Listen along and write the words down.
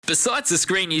Besides the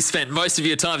screen you spent most of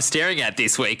your time staring at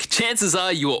this week, chances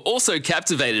are you are also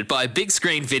captivated by a big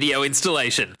screen video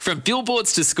installation. From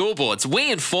billboards to scoreboards,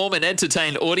 we inform and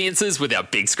entertain audiences with our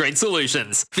big screen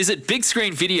solutions. Visit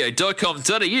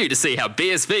bigscreenvideo.com.au to see how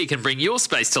BSV can bring your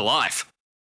space to life.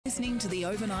 Listening to the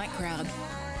Overnight Crowd.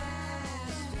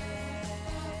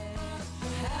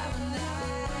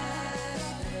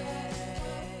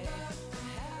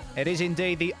 It is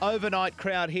indeed the Overnight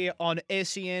Crowd here on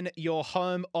SEN, your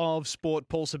home of sport.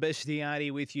 Paul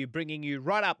Sebastiani with you, bringing you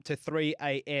right up to 3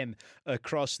 a.m.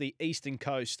 across the eastern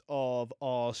coast of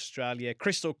Australia.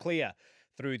 Crystal clear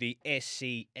through the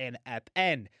SEN app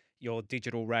and your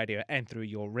digital radio and through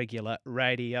your regular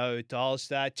radio dials.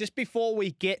 Just before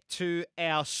we get to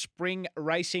our spring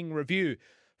racing review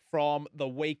from the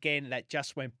weekend that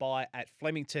just went by at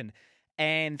Flemington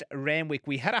and Randwick,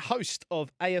 we had a host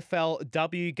of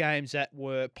AFLW games that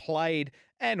were played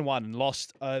and won and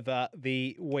lost over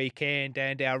the weekend.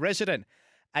 And our resident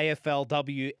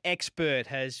AFLW expert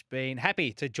has been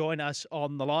happy to join us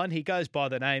on the line. He goes by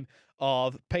the name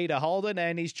of Peter Holden,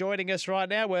 and he's joining us right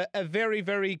now. Well, a very,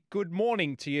 very good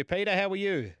morning to you, Peter. How are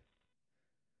you?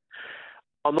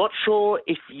 I'm not sure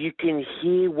if you can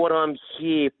hear what I'm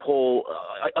here, Paul.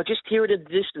 I just hear it in the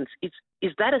distance.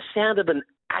 Is that a sound of an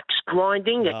axe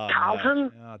grinding at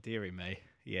Carlton? No. Oh, dearie me.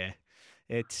 Yeah.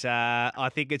 It's. I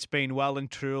think it's been well and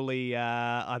truly.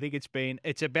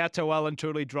 It's about to well and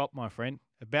truly drop, my friend.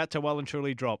 About to well and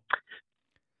truly drop.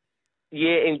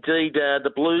 Yeah, indeed.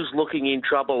 The Blues looking in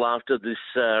trouble after this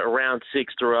round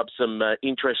 6 threw up some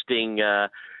interesting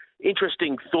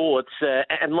thoughts.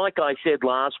 And like I said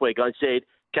last week, I said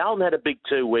Carlton had a big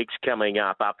 2 weeks coming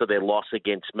up after their loss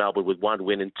against Melbourne with 1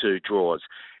 win and 2 draws.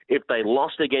 If they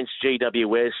lost against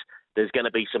GWS, there's going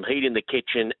to be some heat in the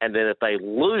kitchen. And then if they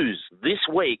lose this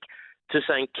week to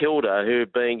St Kilda, who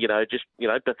have been,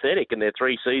 pathetic in their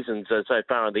 3 seasons so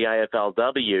far in the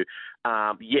AFLW,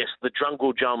 yes, the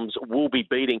Drungle Jums will be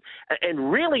beating.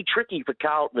 And really tricky for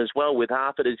Carlton as well with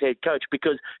Harford as head coach,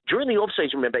 because during the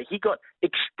off-season, remember, he got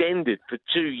extended for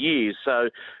 2 years. So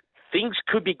things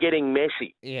could be getting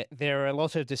messy. Yeah, there are a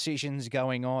lot of decisions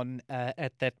going on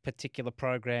at that particular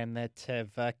program that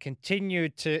have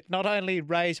continued to not only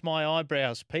raise my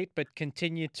eyebrows, Pete, but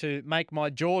continue to make my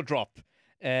jaw drop.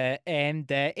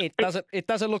 It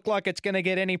doesn't look like it's going to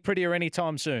get any prettier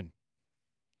anytime soon.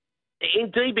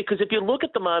 Indeed, because if you look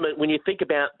at the moment, when you think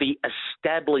about the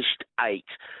established 8,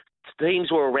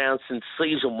 teams were around since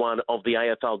season 1 of the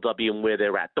AFLW and where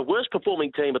they're at. The worst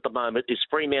performing team at the moment is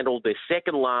Fremantle. They're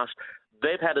second last.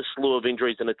 They've had a slew of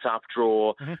injuries and a tough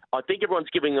draw. Mm-hmm. I think everyone's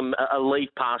giving them a leave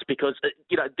pass because,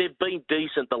 they've been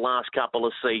decent the last couple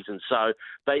of seasons. So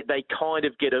they kind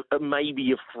of get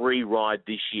maybe a free ride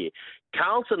this year.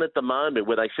 Carlton at the moment,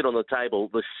 where they sit on the table,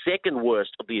 the second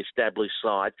worst of the established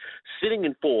side, sitting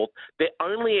in 4th. They're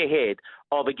only ahead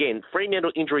of, again,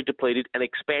 Fremantle injury depleted and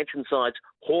expansion sides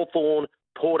Hawthorn,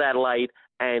 Port Adelaide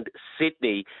and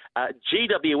Sydney.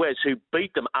 GWS, who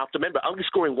beat them after, remember, only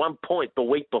scoring 1 point the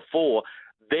week before,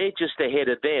 they're just ahead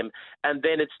of them. And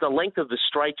then it's the length of the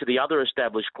straight to the other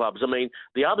established clubs. I mean,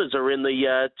 the others are in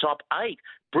the top 8.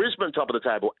 Brisbane, top of the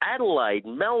table. Adelaide,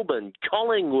 Melbourne,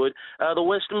 Collingwood, the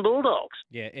Western Bulldogs.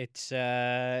 Yeah,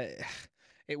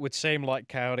 it would seem like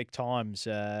chaotic times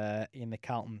in the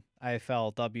Carlton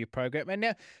AFLW program. And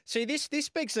now, see, this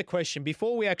begs the question,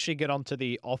 before we actually get onto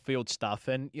the off-field stuff,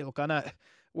 and you're gonna...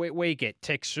 We get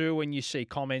texts through and you see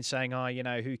comments saying,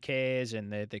 who cares,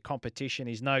 and the competition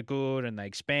is no good and they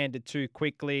expanded too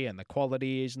quickly and the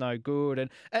quality is no good.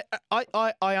 And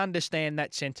I understand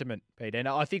that sentiment, Peter, and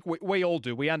I think we all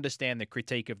do. We understand the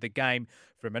critique of the game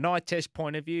from an eye test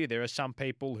point of view. There are some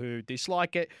people who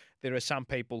dislike it. There are some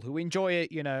people who enjoy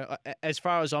it. As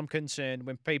far as I'm concerned,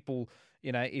 when people...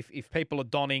 if people are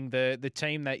donning the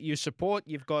team that you support,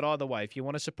 you've got either way. If you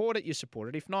want to support it, you support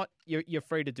it. If not, you're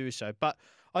free to do so. But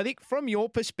I think from your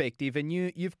perspective, and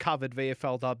you've covered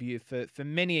VFLW for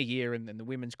many a year in the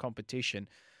women's competition,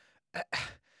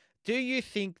 do you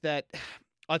think that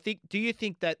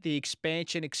the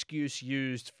expansion excuse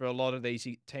used for a lot of these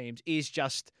teams is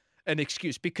just an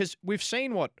excuse? Because we've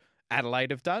seen what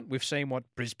Adelaide have done. We've seen what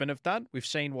Brisbane have done. We've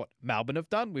seen what Melbourne have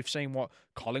done. We've seen what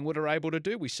Collingwood are able to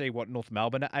do. We see what North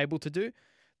Melbourne are able to do.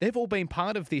 They've all been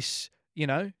part of this,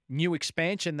 new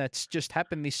expansion that's just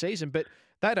happened this season, but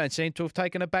they don't seem to have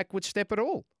taken a backward step at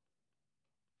all.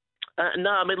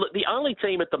 No, I mean, look, the only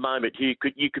team at the moment who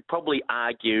you could probably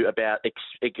argue about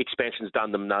expansion's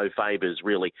done them no favours,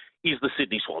 really, is the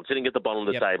Sydney Swans, sitting at the bottom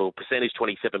of the table, percentage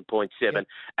 27.7,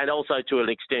 and also to an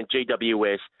extent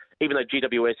GWS even though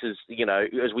GWS is,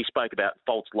 as we spoke about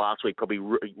faults last week, probably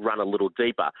run a little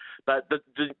deeper. But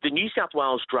the New South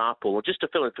Wales draft pool, just to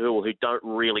fill in for people who don't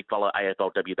really follow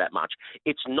AFLW that much,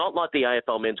 it's not like the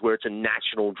AFL men's where it's a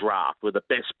national draft where the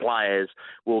best players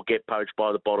will get poached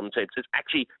by the bottom teams. It's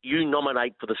actually you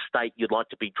nominate for the state you'd like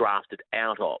to be drafted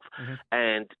out of. Mm-hmm.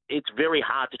 And it's very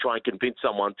hard to try and convince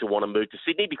someone to want to move to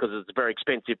Sydney because it's a very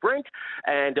expensive rent,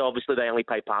 and obviously they only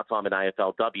pay part-time in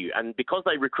AFLW. And because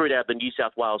they recruit out the New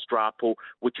South Wales draft pool,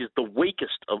 which is the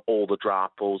weakest of all the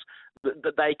draft pools,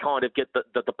 they kind of get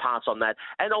the pass on that.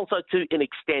 And also, to an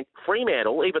extent,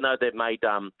 Fremantle, even though they've made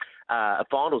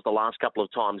finals the last couple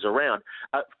of times around,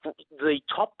 the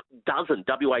top dozen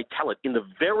WA talent in the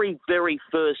very, very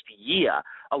first year,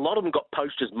 a lot of them got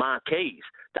poached as marquees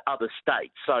to other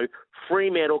states. So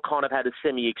Fremantle kind of had a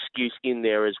semi-excuse in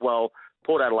there as well.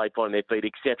 Port Adelaide finding their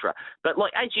feet, etc. But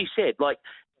as you said,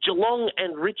 Geelong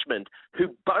and Richmond,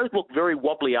 who both look very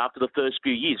wobbly after the first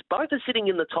few years, both are sitting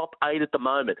in the top 8 at the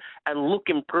moment and look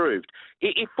improved.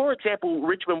 If, for example,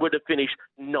 Richmond were to finish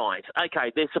 9th,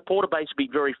 okay, their supporter base would be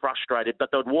very frustrated, but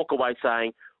they'd walk away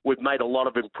saying, we've made a lot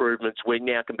of improvements, we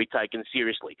now can be taken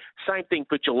seriously. Same thing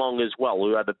for Geelong as well,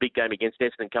 who have a big game against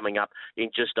Essendon coming up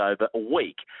in just over a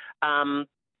week.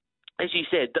 As you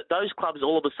said, those clubs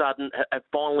all of a sudden have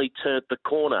finally turned the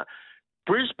corner.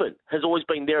 Brisbane has always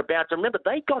been thereabouts. Remember,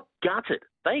 they got gutted.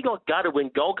 They got gutted when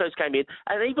Gold Coast came in,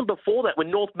 and even before that, when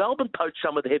North Melbourne poached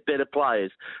some of their better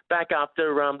players back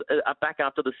after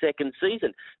the second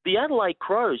season. The Adelaide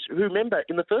Crows, who, remember,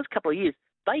 in the first couple of years,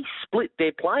 they split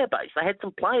their player base. They had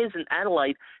some players in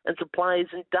Adelaide and some players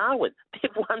in Darwin.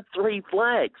 They've won 3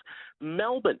 flags.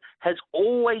 Melbourne has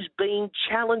always been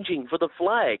challenging for the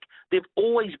flag. They've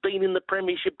always been in the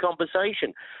premiership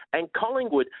conversation. And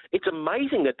Collingwood, it's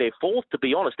amazing that they're 4th, to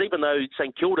be honest, even though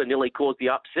St Kilda nearly caused the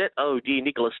upset. Oh, dear,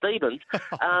 Nicholas Stevens.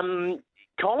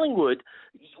 Collingwood,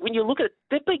 when you look at it,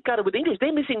 they've been gutted with injuries.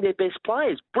 They're missing their best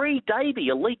players. Bree Davey,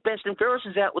 elite best and Ferris,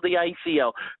 is out with the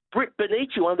ACL. Britt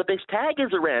Benici, one of the best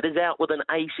taggers around, is out with an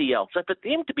ACL. So for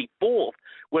them to be 4th,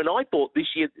 when I thought this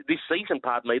season,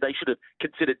 they should have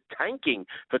considered tanking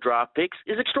for draft picks,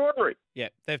 is extraordinary. Yeah,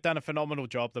 they've done a phenomenal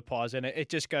job, the Pies, and it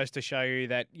just goes to show you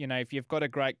that, if you've got a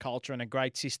great culture and a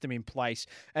great system in place,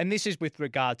 and this is with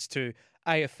regards to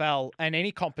AFL and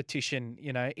any competition,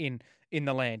 in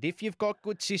the land. If you've got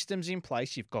good systems in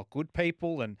place, you've got good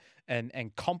people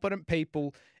and competent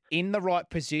people in the right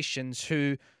positions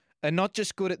who are not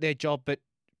just good at their job, but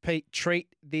Pete, treat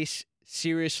this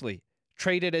seriously.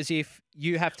 Treat it as if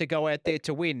you have to go out there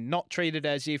to win, not treat it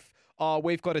as if,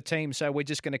 we've got a team, so we're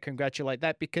just going to congratulate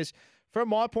that. Because from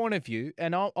my point of view,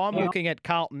 and I'm looking at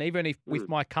Carlton, even if with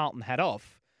my Carlton hat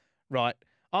off, right,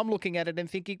 I'm looking at it and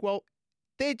thinking, well,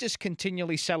 they're just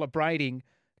continually celebrating,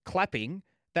 clapping,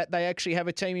 that they actually have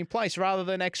a team in place rather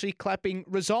than actually clapping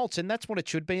results. And that's what it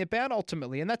should be about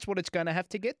ultimately. And that's what it's going to have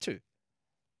to get to.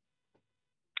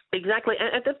 Exactly.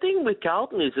 And the thing with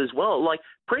Carlton is as well,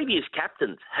 previous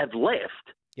captains have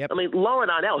left. Yep. I mean, Lauren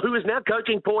Arnell, who is now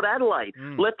coaching Port Adelaide,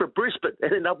 left for Brisbane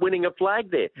and ended up winning a flag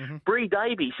there. Mm-hmm. Bree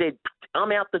Davey said,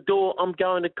 I'm out the door, I'm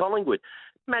going to Collingwood.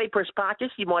 Maddie Press-Parkis,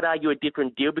 you might argue a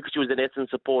different deal because she was an Essendon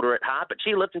supporter at heart, but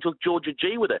she left and took Georgia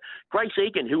G with her. Grace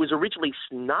Egan, who was originally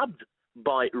snubbed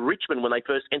by Richmond when they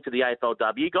first entered the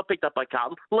AFLW, got picked up by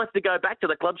Carlton, left to go back to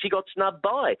the club she got snubbed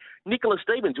by. Nicola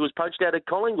Stevens, who was poached out of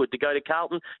Collingwood to go to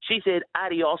Carlton, she said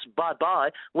adios,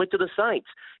 bye-bye, went to the Saints.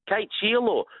 Kate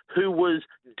Shearlaw, who was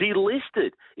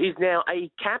delisted, is now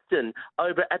a captain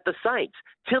over at the Saints.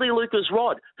 Tilly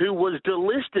Lucas-Rod, who was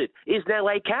delisted, is now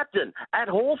a captain at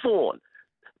Hawthorn.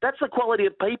 That's the quality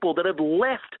of people that have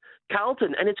left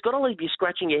Carlton, and it's got to leave you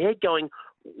scratching your head going,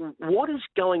 what is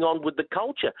going on with the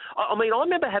culture? I mean, I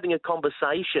remember having a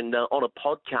conversation on a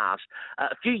podcast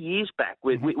a few years back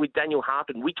with Daniel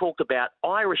Harton. We talked about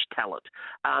Irish talent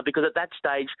because at that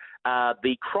stage,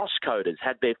 the Crosscoders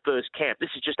had their first camp.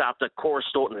 This is just after Cora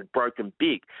Staunton had broken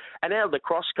big. And out of the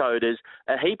Crosscoders,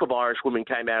 a heap of Irish women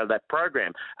came out of that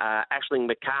program. Aisling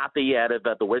McCarthy out of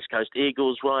the West Coast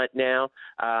Eagles right now,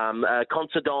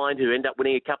 Considine, who ended up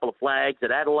winning a couple of flags at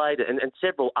Adelaide, and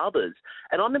several others.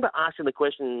 And I remember asking the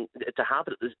question to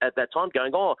Harvard at that time,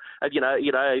 going, are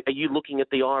you looking at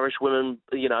the Irish women,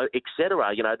 et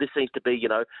cetera? This seems to be,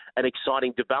 an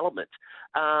exciting development.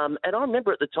 And I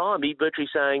remember at the time he virtually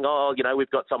saying, we've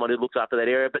got someone who looks after that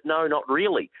area, but no, not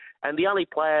really. And the only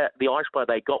player, the Irish player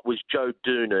they got was Joe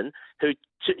Doonan, who,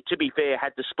 to be fair,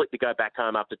 had to split to go back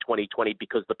home after 2020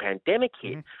 because the pandemic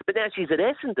hit. Mm-hmm. But now she's at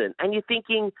Essendon, and you're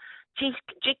thinking, geez,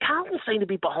 Carlton seem to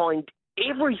be behind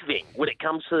everything when it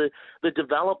comes to the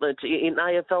development in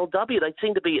AFLW. They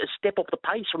seem to be a step off the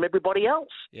pace from everybody else.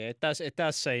 Yeah, it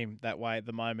does seem that way at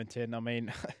the moment. And I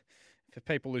mean, for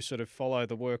people who sort of follow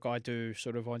the work I do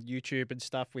sort of on YouTube and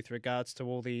stuff with regards to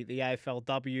all the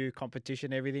AFLW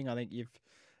competition, everything, I think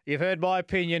you've heard my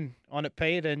opinion on it,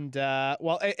 Pete. And,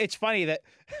 it's funny that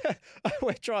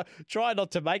we're trying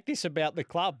not to make this about the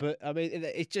club, but, I mean,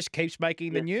 it just keeps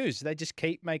making the news. They just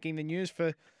keep making the news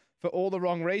for all the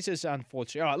wrong reasons,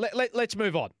 unfortunately. All right, let's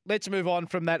move on. Let's move on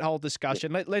from that whole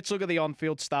discussion. Let's look at the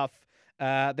on-field stuff.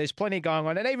 There's plenty going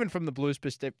on, and even from the Blues'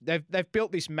 perspective, they've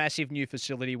built this massive new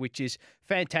facility, which is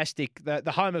fantastic.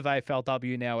 The home of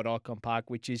AFLW now at Icon Park,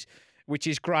 which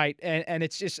is great, and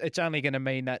it's only going to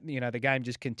mean that the game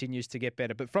just continues to get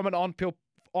better. But from an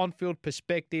on-field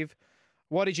perspective,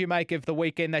 what did you make of the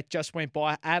weekend that just went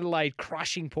by? Adelaide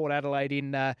crushing Port Adelaide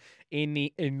in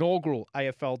the inaugural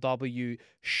AFLW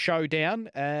showdown.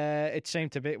 It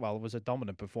seemed to be, it was a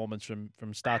dominant performance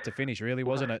from start to finish, really,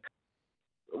 wasn't it?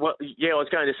 Well, yeah, I was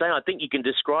going to say, I think you can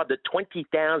describe that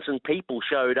 20,000 people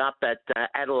showed up at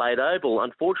Adelaide Oval.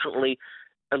 Unfortunately,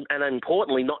 and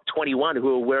importantly, not 21 who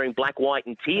were wearing black, white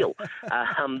and teal.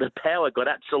 The Power got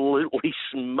absolutely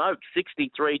smoked,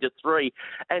 63-3.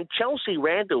 And Chelsea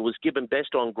Randall was given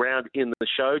best on ground in the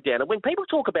showdown. And when people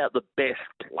talk about the best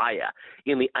player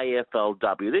in the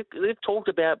AFLW, they've talked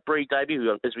about Bree Davey,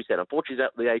 who, as we said, unfortunately is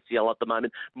out with the ACL at the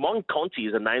moment. Mon Conti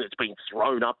is a name that's been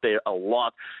thrown up there a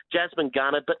lot. Jasmine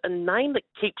Garner, but a name that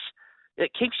keeps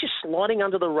just sliding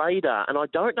under the radar, and I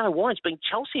don't know why. It's been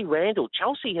Chelsea Randall.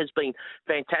 Chelsea has been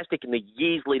fantastic in the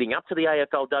years leading up to the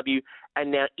AFLW,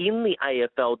 and now in the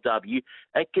AFLW,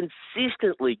 a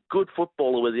consistently good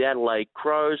footballer with the Adelaide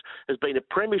Crows, has been a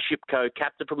premiership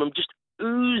co-captain from them, just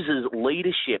oozes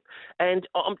leadership. And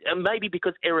maybe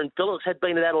because Erin Phillips had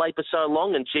been at Adelaide for so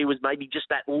long and she was maybe just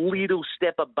that little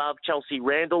step above Chelsea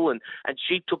Randall and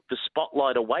she took the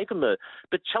spotlight away from her.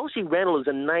 But Chelsea Randall is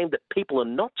a name that people are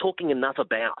not talking enough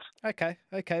about. Okay,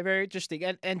 very interesting.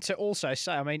 And to also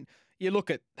say, you look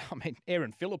at,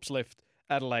 Erin Phillips left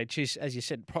Adelaide. She's, as you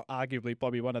said, arguably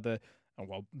probably one of the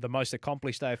most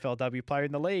accomplished AFLW player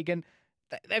in the league. And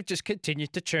they've just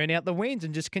continued to churn out the wins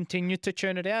and just continued to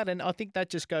churn it out. And I think that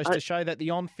just goes to show that the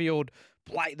on-field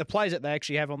play, the players that they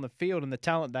actually have on the field and the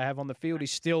talent they have on the field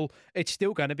it's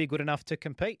still going to be good enough to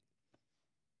compete.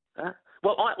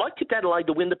 Well, I tipped Adelaide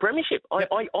to win the premiership.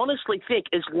 I honestly think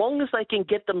as long as they can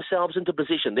get themselves into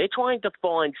position, they're trying to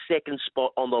find second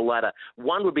spot on the ladder.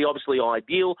 One would be obviously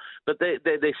ideal, but they're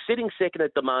sitting second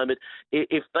at the moment.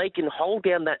 If they can hold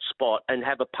down that spot and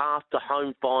have a path to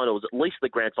home finals, at least the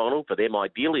grand final, for them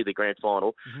ideally the grand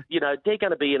final, they're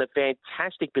going to be in a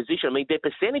fantastic position. Their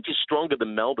percentage is stronger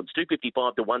than Melbourne's,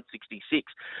 255 to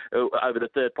 166 over the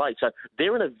third place. So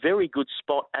they're in a very good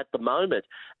spot at the moment.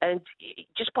 And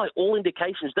just by all indications,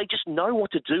 they just know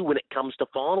what to do when it comes to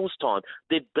finals time.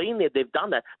 They've been there, they've done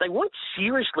that. They weren't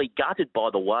seriously gutted, by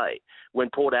the way,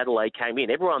 when Port Adelaide came in.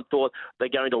 Everyone thought they're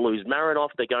going to lose Marinoff,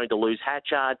 they're going to lose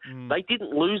Hatchard. They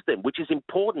didn't lose them, which is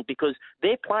important because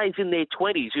they're players in their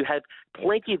 20s who have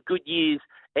plenty of good years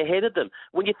ahead of them.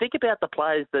 When you think about the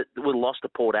players that were lost to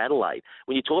Port Adelaide,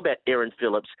 when you talk about Erin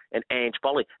Phillips and Ange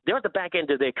Foley, they're at the back end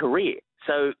of their career.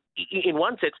 So in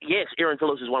one sense, yes, Erin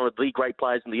Phillips is one of the great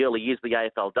players in the early years of the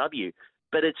AFLW,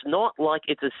 but it's not like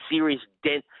it's a serious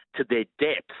dent to their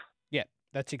depth. Yeah,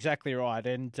 that's exactly right.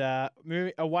 And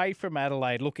moving away from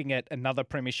Adelaide, looking at another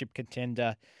premiership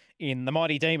contender in the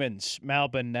Mighty Demons,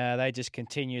 Melbourne, they just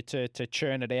continue to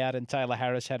churn it out, and Taylor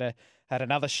Harris had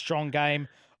another strong game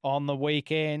on the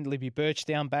weekend. Libby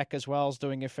Birchdown back as well is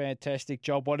doing a fantastic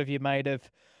job. What have you made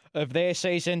of their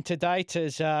season to date?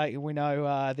 As we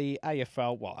know, the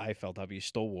AFLW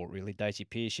stalwart, really, Daisy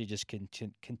Pearce, she just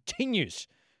continues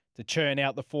to churn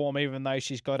out the form, even though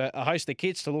she's got a host of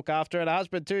kids to look after, and a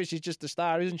husband too. She's just a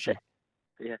star, isn't she?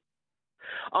 Yeah.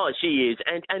 Oh, she is.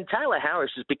 And Taylor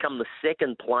Harris has become the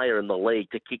second player in the league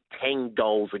to kick 10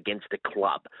 goals against a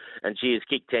club. And she has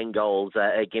kicked 10 goals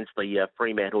against the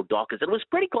Fremantle Dockers. And it was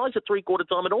pretty close at three-quarter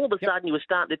time. And all of a sudden you were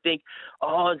starting to think,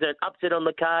 is there an upset on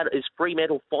the card? Is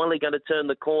Fremantle finally going to turn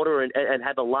the corner and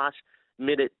have a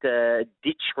last-minute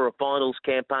ditch for a finals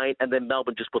campaign? And then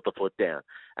Melbourne just put the foot down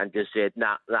and just said,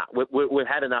 nah, we've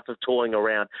had enough of toying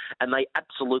around. And they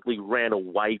absolutely ran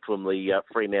away from the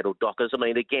Fremantle Dockers.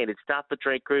 Again, it's tough for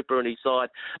Trent Cooper and his side.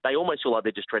 They almost feel like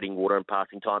they're just treading water in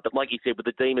passing time. But like you said, with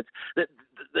the Demons,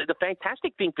 the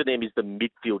fantastic thing for them is the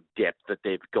midfield depth that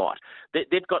they've got.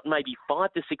 They've got maybe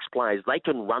 5 to 6 players. They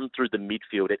can run through the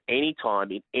midfield at any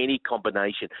time in any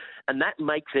combination. And that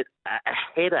makes it a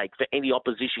headache for any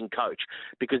opposition coach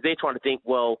because they're trying to think,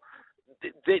 well,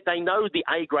 they know the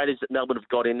A graders that Melbourne have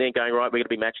got in there going, right, we're going to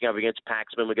be matching up against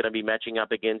Paxman, we're going to be matching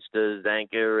up against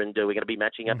Zanker, and we're going to be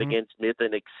matching up against Smith,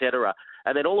 and etc.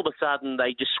 And then all of a sudden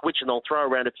they just switch and they'll throw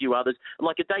around a few others.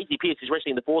 Like a Daisy Pearce is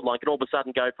wrestling the forward line, can all of a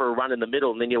sudden go for a run in the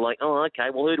middle, and then you're like, oh, okay,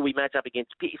 well, who do we match up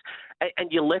against Pearce?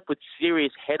 And you're left with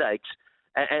serious headaches.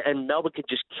 And Melbourne can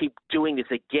just keep doing this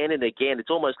again and again. It's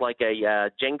almost like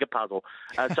a Jenga puzzle.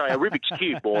 A Rubik's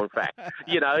Cube, more in fact.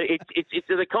 It's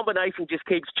the combination just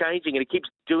keeps changing, and it keeps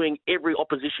doing every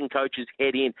opposition coach's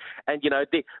head in. And,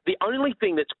 the only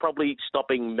thing that's probably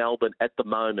stopping Melbourne at the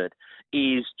moment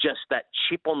is just that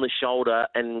chip on the shoulder,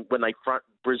 and when they front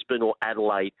Brisbane or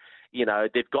Adelaide,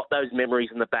 they've got those memories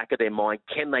in the back of their mind.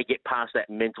 Can they get past that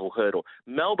mental hurdle?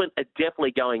 Melbourne are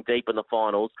definitely going deep in the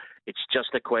finals. It's just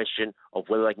a question of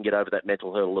whether they can get over that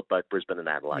mental hurdle of both Brisbane and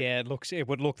Adelaide. Yeah, it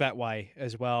would look that way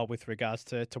as well with regards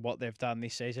to what they've done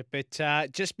this season. But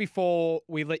just before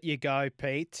we let you go,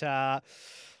 Pete, there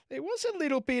was a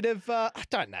little bit of I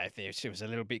don't know if it was a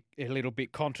little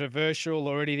bit controversial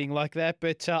or anything like that,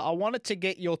 but I wanted to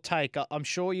get your take. I'm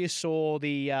sure you saw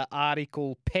the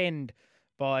article penned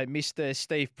by Mr.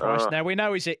 Steve Price. Now, we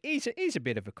know he's a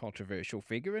bit of a controversial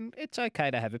figure, and it's okay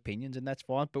to have opinions, and that's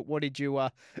fine. But what did you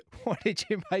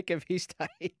make of his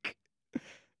take?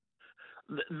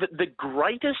 The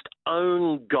greatest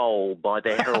own goal by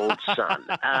the Herald Sun.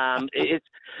 It's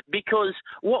because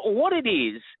what it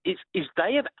is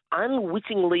they have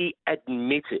unwittingly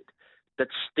admitted that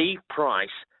Steve Price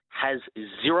has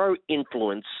zero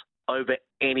influence over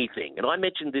anything. And I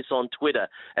mentioned this on Twitter,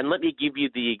 and let me give you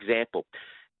the example.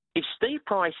 If Steve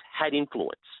Price had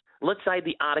influence, let's say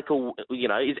the article,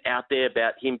 is out there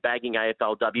about him bagging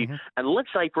AFLW, and let's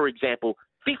say, for example,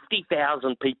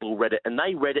 50,000 people read it, and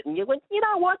they read it, and you went, you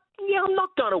know what? Yeah, I'm not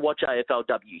going to watch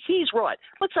AFLW. He's right.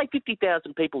 Let's say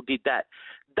 50,000 people did that.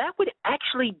 That would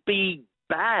actually be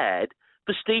bad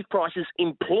for Steve Price's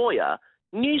employer,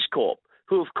 News Corp,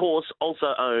 who, of course,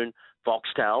 also own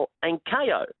Foxtel and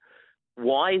Kayo.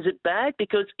 Why is it bad?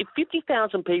 Because if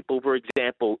 50,000 people, for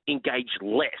example, engage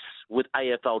less with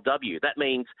AFLW, that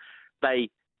means they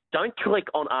don't click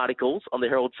on articles on the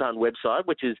Herald Sun website,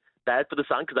 which is bad for the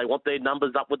Sun because they want their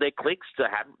numbers up with their clicks to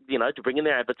have, to bring in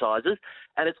their advertisers.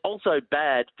 And it's also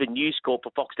bad for News Corp,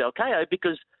 for Foxtel, Kayo,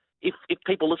 because if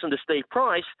people listen to Steve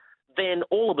Price, then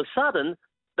all of a sudden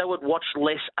they would watch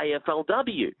less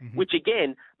AFLW, which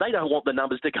again, they don't want the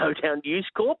numbers to go down News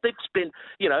Corp. They've spent,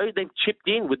 they've chipped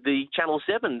in with the Channel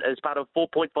 7 as part of a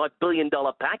 $4.5 billion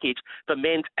package for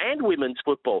men's and women's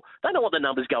football. They don't want the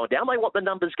numbers going down. They want the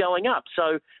numbers going up.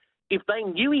 So if they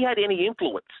knew he had any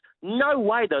influence, no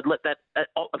way they'd let that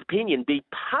opinion be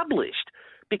published,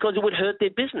 because it would hurt their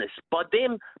business. By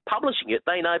them publishing it,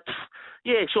 they know,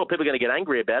 yeah, sure, people are going to get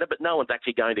angry about it, but no one's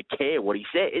actually going to care what he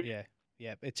says.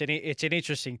 Yeah, it's an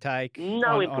interesting take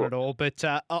on it all. But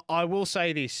I will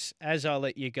say this, as I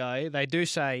let you go, they do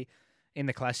say in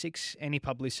the classics, any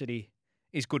publicity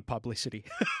is good publicity.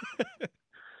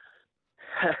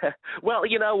 Well,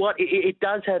 you know what? It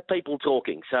does have people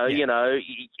talking. So,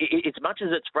 as much as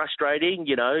it's frustrating,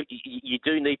 you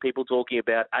do need people talking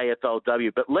about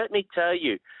AFLW. But let me tell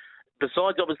you,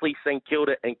 besides obviously St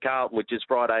Kilda and Carlton, which is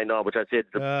Friday night, which I said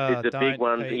is the big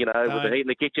one, with the heat in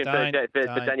the kitchen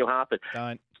for Daniel Harford.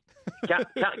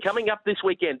 Coming up this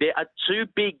weekend, there are two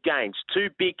big games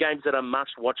that are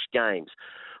must-watch games.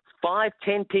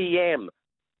 5:10 p.m.,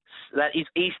 that is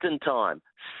Eastern Time,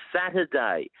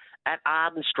 Saturday at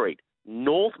Arden Street.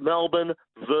 North Melbourne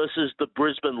versus the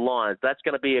Brisbane Lions. That's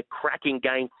going to be a cracking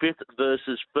game, 5th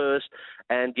versus 1st.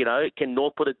 And, can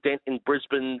North put a dent in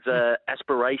Brisbane's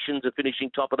aspirations of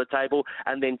finishing top of the table?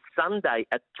 And then Sunday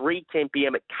at 3:10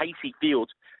 p.m. at Casey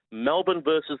Fields, Melbourne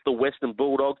versus the Western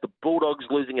Bulldogs. The Bulldogs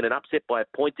losing in an upset by a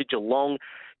point to Geelong.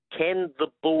 Can the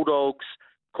Bulldogs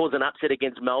cause an upset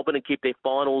against Melbourne and keep their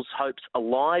finals hopes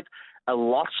alive? A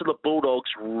loss to the Bulldogs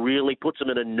really puts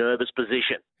them in a nervous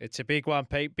position. It's a big one,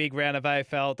 Pete. Big round of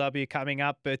AFLW coming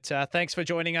up. But thanks for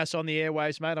joining us on the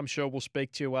airwaves, mate. I'm sure we'll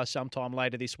speak to you sometime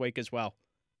later this week as well.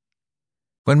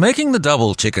 When making the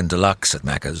double chicken deluxe at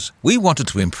Macca's, we wanted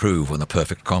to improve on the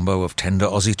perfect combo of tender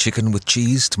Aussie chicken with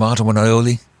cheese, tomato and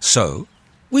aioli. So,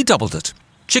 we doubled it.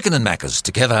 Chicken and Macca's,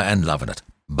 together and loving it.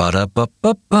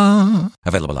 Ba-da-ba-ba-ba.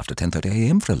 Available after 10:30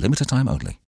 a.m. for a limited time only.